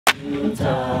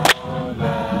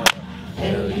Talmbout?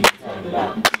 Hell you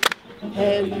Talmbout?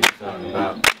 Hell you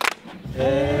Talmbout?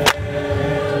 Hell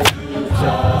you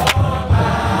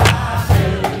Talmbout?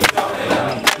 Hell you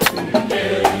Talmbout?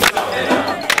 Hell you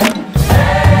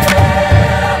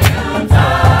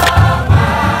Talmbout?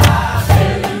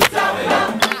 Hell you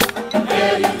Talmbout?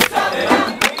 Hell you Talmbout?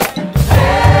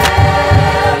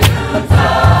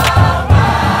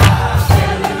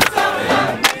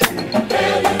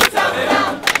 Hell you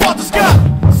Talmbout? Walter Scott,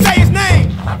 say his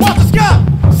name. Walter Scott,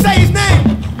 say his name.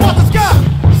 Walter Scott,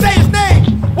 say his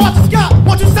name. Walter Scott,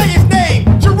 won't you say his name?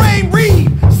 Jermaine Reed,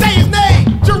 say his name.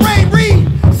 Jermaine Reed,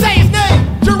 say his name.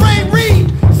 Jermaine Reed,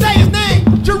 say his name.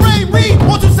 Jermaine Reed,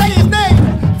 won't you say his name?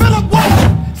 Philip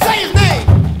White, say his name.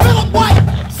 Philip White,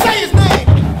 say his name.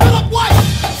 Philip White,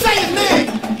 say his name.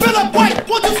 Philip White,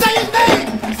 won't you say his name?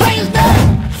 Say his name.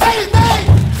 Say his name.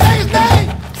 Say his name.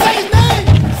 Say his name.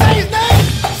 Say his name.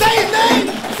 Say his name.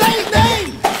 Say his name.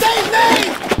 Say his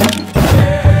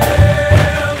name.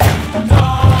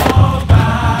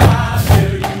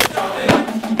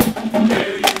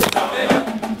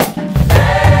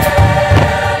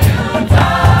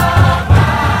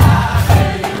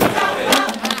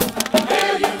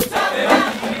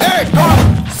 Eric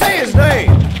Garner, say his name.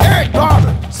 Eric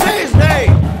Garner, say his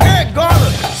name. Eric Garner,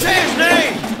 say his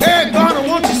name. Eric Garner,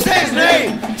 won't you say his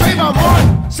name? Trayvon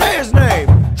Martin, say his name.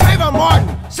 Trayvon Martin,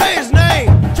 say his name.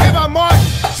 Trayvon Martin,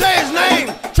 say his name.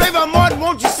 Trayvon Martin,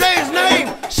 won't you say his name?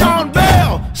 Sean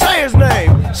Bell, say his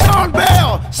name. Sean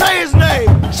Bell, say his name.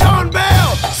 Sean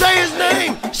Bell, say his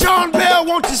name. Sean Bell,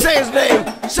 won't you say his name?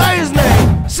 Say his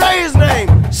name. Say his name.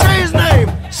 Say his name.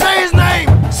 Say his name.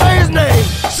 Say his name.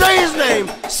 Say his name.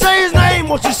 Say his name.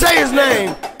 Won't you say his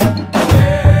name?